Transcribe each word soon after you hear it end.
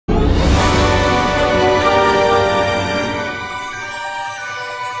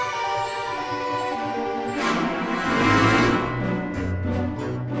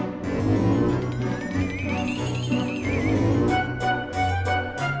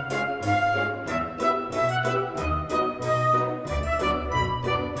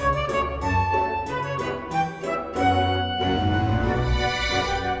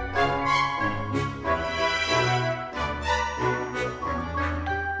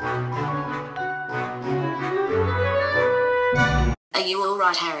Are you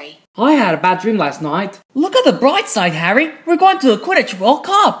alright, Harry? I had a bad dream last night. Look at the bright side, Harry. We're going to the Quidditch World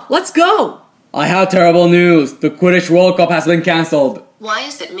Cup. Let's go. I have terrible news. The Quidditch World Cup has been cancelled. Why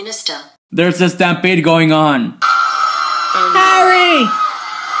is it, Minister? There's a stampede going on. Harry!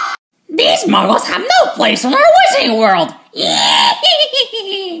 These muggles have no place in our wizarding world.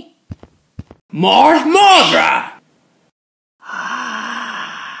 Marth Magra!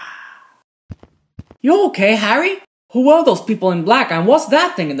 You okay, Harry? Who are those people in black and what's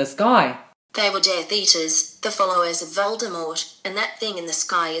that thing in the sky? They were Death Eaters, the followers of Voldemort, and that thing in the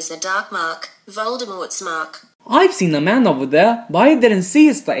sky is the Dark Mark, Voldemort's mark. I've seen a man over there, but I didn't see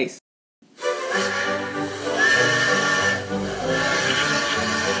his face.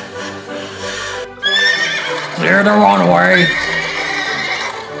 Clear the runway!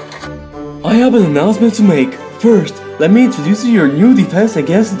 I have an announcement to make. First, let me introduce you your new defense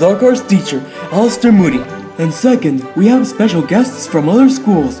against the dark arts teacher, Alistair Moody. And second, we have special guests from other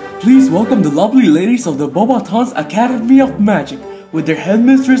schools. Please welcome the lovely ladies of the Beauxbatons Academy of Magic with their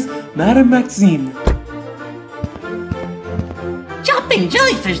headmistress, Madame Maxime. Jumping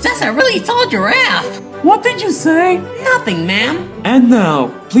jellyfish, that's a really tall giraffe. What did you say? Nothing, ma'am. And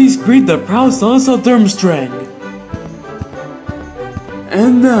now, please greet the proud sons of Durmstrang.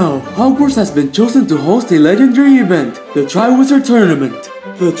 And now, Hogwarts has been chosen to host a legendary event, the Triwizard Tournament.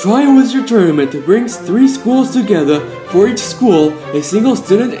 The Triwizard Tournament brings 3 schools together. For each school, a single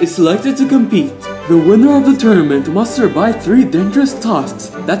student is selected to compete. The winner of the tournament must survive 3 dangerous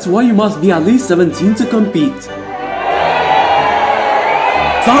tasks. That's why you must be at least 17 to compete.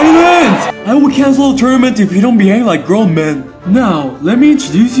 Silence! I will cancel the tournament if you don't behave like grown men. Now, let me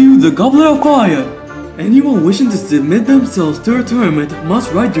introduce you to the Goblet of Fire. Anyone wishing to submit themselves to a tournament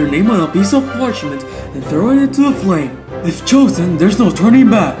must write their name on a piece of parchment and throw it into a flame. If chosen, there's no turning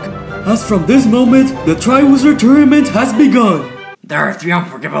back. As from this moment, the Triwizard Tournament has begun. There are 3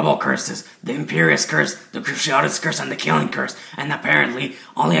 unforgivable curses. The Imperious Curse, the Cruciatus Curse, and the Killing Curse. And apparently,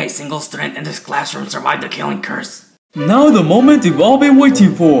 only a single student in this classroom survived the Killing Curse. Now the moment you've all been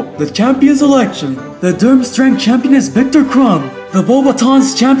waiting for, the champion selection. The Durmstrang champion is Victor Crumb, the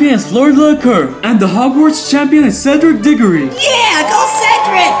Beauxbatons champion is Fleur Delacour, and the Hogwarts champion is Cedric Diggory. Yeah, go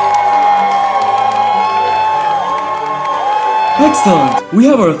Cedric! Excellent! We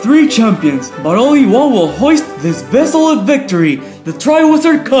have our 3 champions, but only one will hoist this vessel of victory, the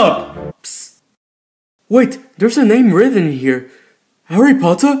Triwizard Cup! Psst. Wait, there's a name written here. Harry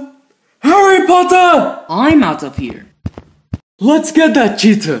Potter? Harry Potter! I'm out of here. Let's get that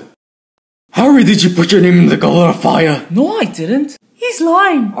cheetah! Harry, did you put your name in the Goblet of Fire? No, I didn't. He's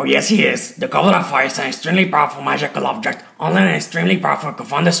lying. Oh yes he is. The Goblet of Fire is an extremely powerful magical object. Only an extremely powerful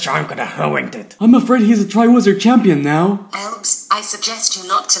Confundus charm could have hoodwinked it. I'm afraid he's a Triwizard champion now. Elves, I suggest you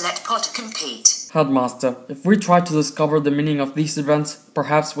not to let Potter compete. Headmaster, if we try to discover the meaning of these events,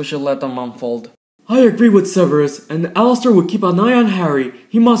 perhaps we should let them unfold. I agree with Severus, and Alistair will keep an eye on Harry.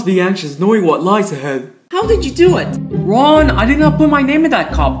 He must be anxious knowing what lies ahead. How did you do it? Ron, I did not put my name in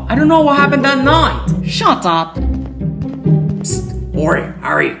that cup. I don't know what happened that night. Shut up. Psst. Oi,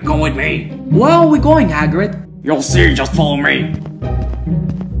 Harry, come with me. Where are we going, Hagrid? You'll see, just follow me.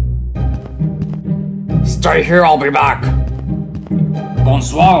 Stay here, I'll be back.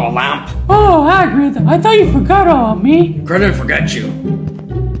 Bonsoir, lamp. Oh, Hagrid, I thought you forgot about me. Couldn't forget you.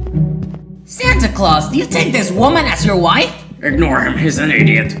 Santa Claus, do you take this woman as your wife? Ignore him, he's an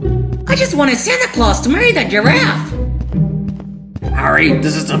idiot. I just wanted Santa Claus to marry that giraffe. Harry,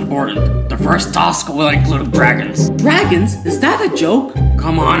 this is important. The first task will include dragons. Dragons? Is that a joke?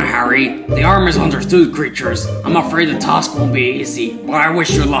 Come on, Harry. They are misunderstood creatures. I'm afraid the task won't be easy, but I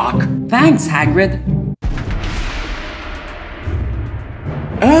wish you luck. Thanks, Hagrid.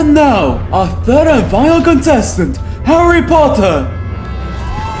 And now, our third and final contestant, Harry Potter!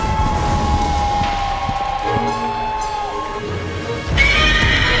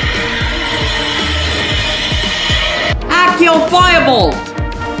 Accio Firebolt!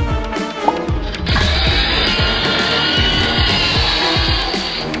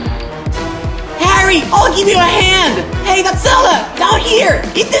 Harry, I'll give you a hand! Hey, Godzilla! Down here!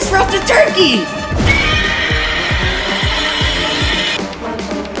 Eat this roasted turkey!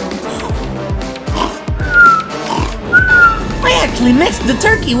 I actually mixed the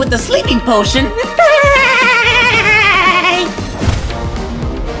turkey with the sleeping potion.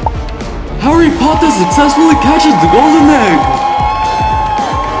 Harry Potter successfully catches the golden egg!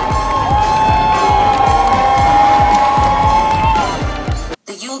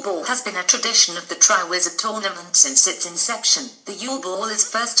 The Yule Ball has been a tradition of the Triwizard Tournament since its inception. The Yule Ball is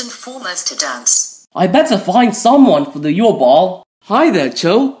first and foremost a dance. I better find someone for the Yule Ball. Hi there,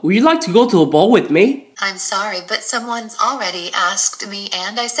 Cho. Would you like to go to a ball with me? I'm sorry, but someone's already asked me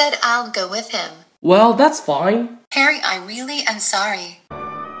and I said I'll go with him. Well, that's fine. Harry, I really am sorry.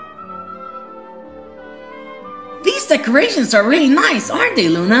 These decorations are really nice, aren't they,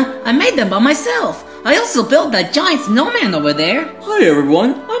 Luna? I made them by myself. I also built that giant snowman over there. Hi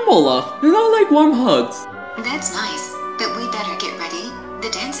everyone, I'm Olaf, and I like warm hugs. That's nice, but we better get ready. The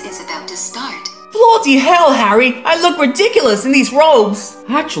dance is about to start. Bloody hell, Harry! I look ridiculous in these robes!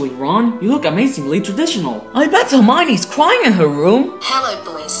 Actually, Ron, you look amazingly traditional. I bet Hermione's crying in her room. Hello,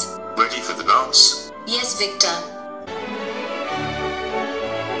 boys. Ready for the dance? Yes, Victor.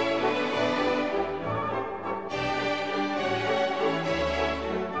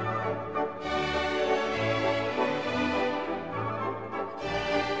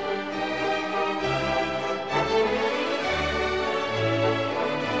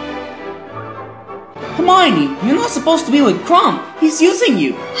 Hermione, you're not supposed to be with Krum. He's using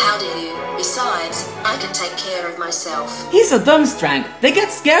you. How dare you? Besides, I can take care of myself. He's a Durmstrang. They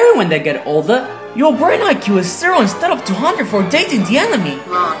get scary when they get older. Your brain IQ is 0 instead of 200 for dating the enemy.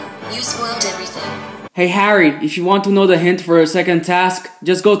 Ron, you spoiled everything. Hey Harry, if you want to know the hint for a second task,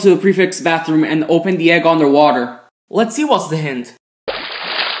 just go to the prefect's bathroom and open the egg underwater. Let's see what's the hint.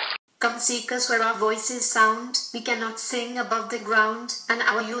 Come seek us where our voices sound. We cannot sing above the ground, and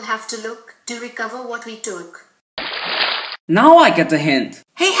how you'll have to look to recover what we took. Now I get the hint.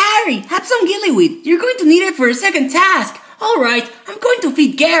 Hey Harry, have some gillyweed. You're going to need it for a second task. Alright, I'm going to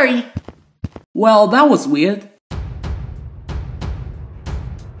feed Gary. Well, that was weird.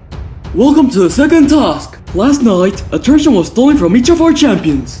 Welcome to the second task. Last night, a treasure was stolen from each of our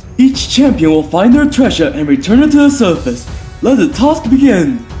champions. Each champion will find their treasure and return it to the surface. Let the task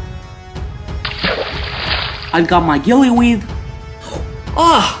begin. I got my gillyweed.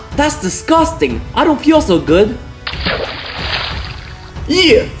 Ah, that's disgusting. I don't feel so good.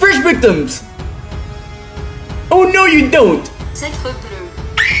 Yeah, fresh victims! Oh no you don't!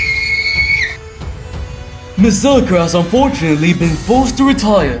 Miss Zilliker has unfortunately been forced to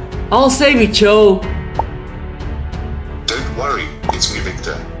retire. I'll save you, Cho. Don't worry, it's me,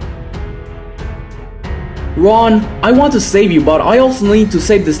 Victor. Ron, I want to save you, but I also need to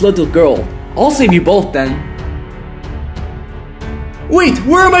save this little girl. I'll save you both then. Wait,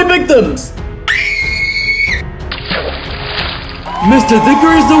 where are my victims? Mr.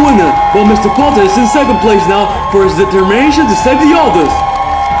 Dicker is the winner, but Mr. Potter is in second place now for his determination to save the others.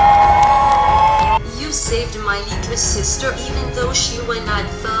 You saved my little sister even though she went out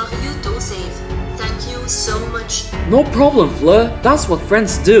far you to save. Thank you so much. No problem, Fleur. That's what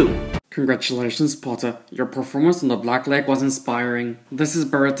friends do. Congratulations, Potter. Your performance on the Black Lake was inspiring. This is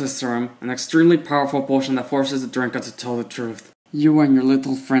Berita's Serum, an extremely powerful potion that forces the drinker to tell the truth. You and your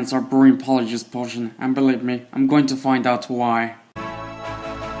little friends are brewing Polyjuice potion, and believe me, I'm going to find out why.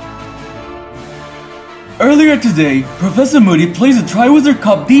 Earlier today, Professor Moody placed a Triwizard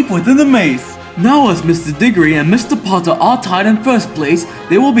Cup deep within the maze. Now as Mr. Diggory and Mr. Potter are tied in first place,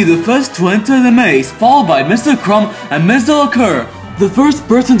 they will be the first to enter the maze, followed by Mr. Krum and Ms. Delacour. The first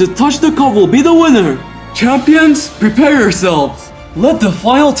person to touch the cup will be the winner. Champions, prepare yourselves. Let the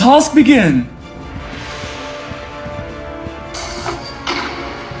final task begin.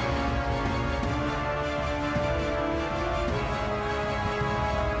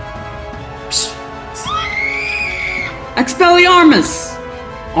 Expelliarmus!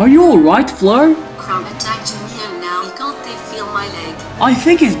 Are you alright, Fleur? Krum attacked me and now he can't feel my leg. I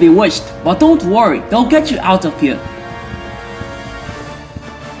think he's bewitched, but don't worry, they'll get you out of here.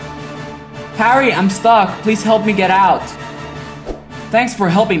 Harry, I'm stuck. Please help me get out. Thanks for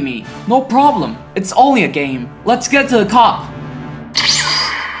helping me. No problem. It's only a game. Let's get to the cup.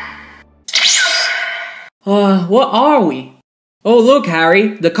 What are we? Oh, look,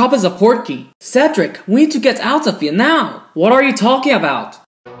 Harry. The cup is a portkey. Cedric, we need to get out of here now. What are you talking about?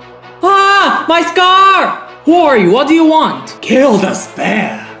 Ah! My scar! Who are you? What do you want? Kill the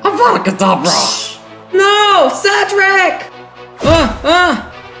spare. Avada Kedavra! No! Cedric! Ah!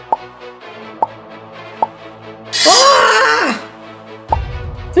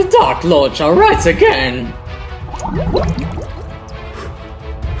 The Dark Lord shall rise again!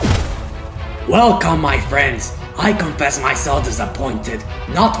 Welcome, my friends. I confess myself disappointed.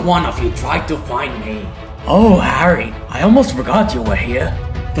 Not one of you tried to find me. Oh, Harry, I almost forgot you were here.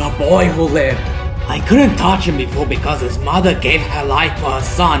 The boy who lived. I couldn't touch him before because his mother gave her life for her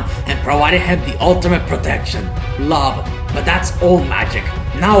son and provided him the ultimate protection, love. But that's old magic.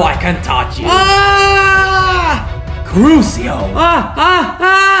 Now I can touch you. Crucio!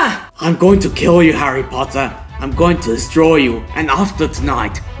 I'm going to kill you, Harry Potter. I'm going to destroy you, and after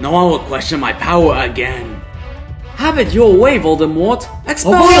tonight, no one will question my power again. Have it your way, Voldemort!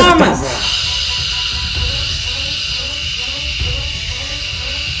 Expelliarmus!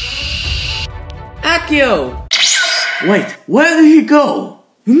 you! Wait, where did he go?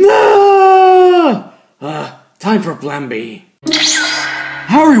 No! Time for plan B.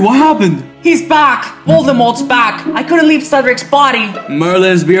 Harry, what happened? He's back! Voldemort's back! I couldn't leave Cedric's body!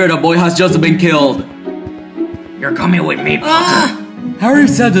 Merlin's beard, the boy has just been killed. You're coming with me, Potter. Harry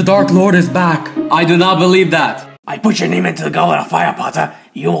said the Dark Lord is back. I do not believe that. I put your name into the Goblet of Fire, Potter.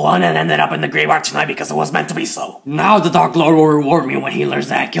 You won and ended up in the graveyard tonight because it was meant to be so. Now the Dark Lord will reward me when he learns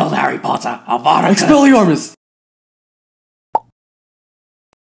that I killed Harry Potter. Avada Expelliarmus!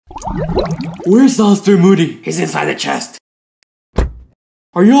 Where's Alistair Moody? He's inside the chest.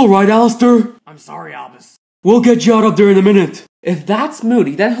 Are you alright, Alistair? I'm sorry, Albus. We'll get you out of there in a minute. If that's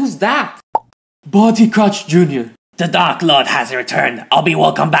Moody, then who's that? Barty Crouch Jr. The Dark Lord has returned. I'll be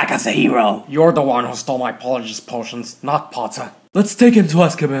welcome back as a hero. You're the one who stole my Apologies potions, not Potter. Let's take him to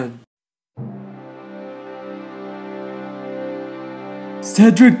Azkaban.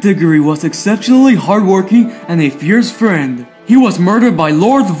 Cedric Diggory was exceptionally hardworking and a fierce friend. He was murdered by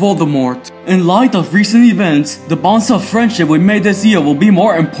Lord Voldemort. In light of recent events, the bonds of friendship we made this year will be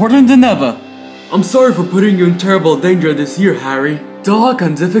more important than ever. I'm sorry for putting you in terrible danger this year, Harry. Dark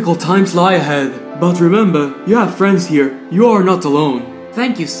and difficult times lie ahead. But remember, you have friends here. You are not alone.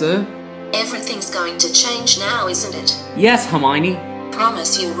 Thank you, sir. Everything's going to change now, isn't it? Yes, Hermione.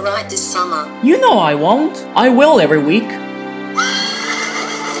 Promise you'll write this summer. You know I won't. I will every week.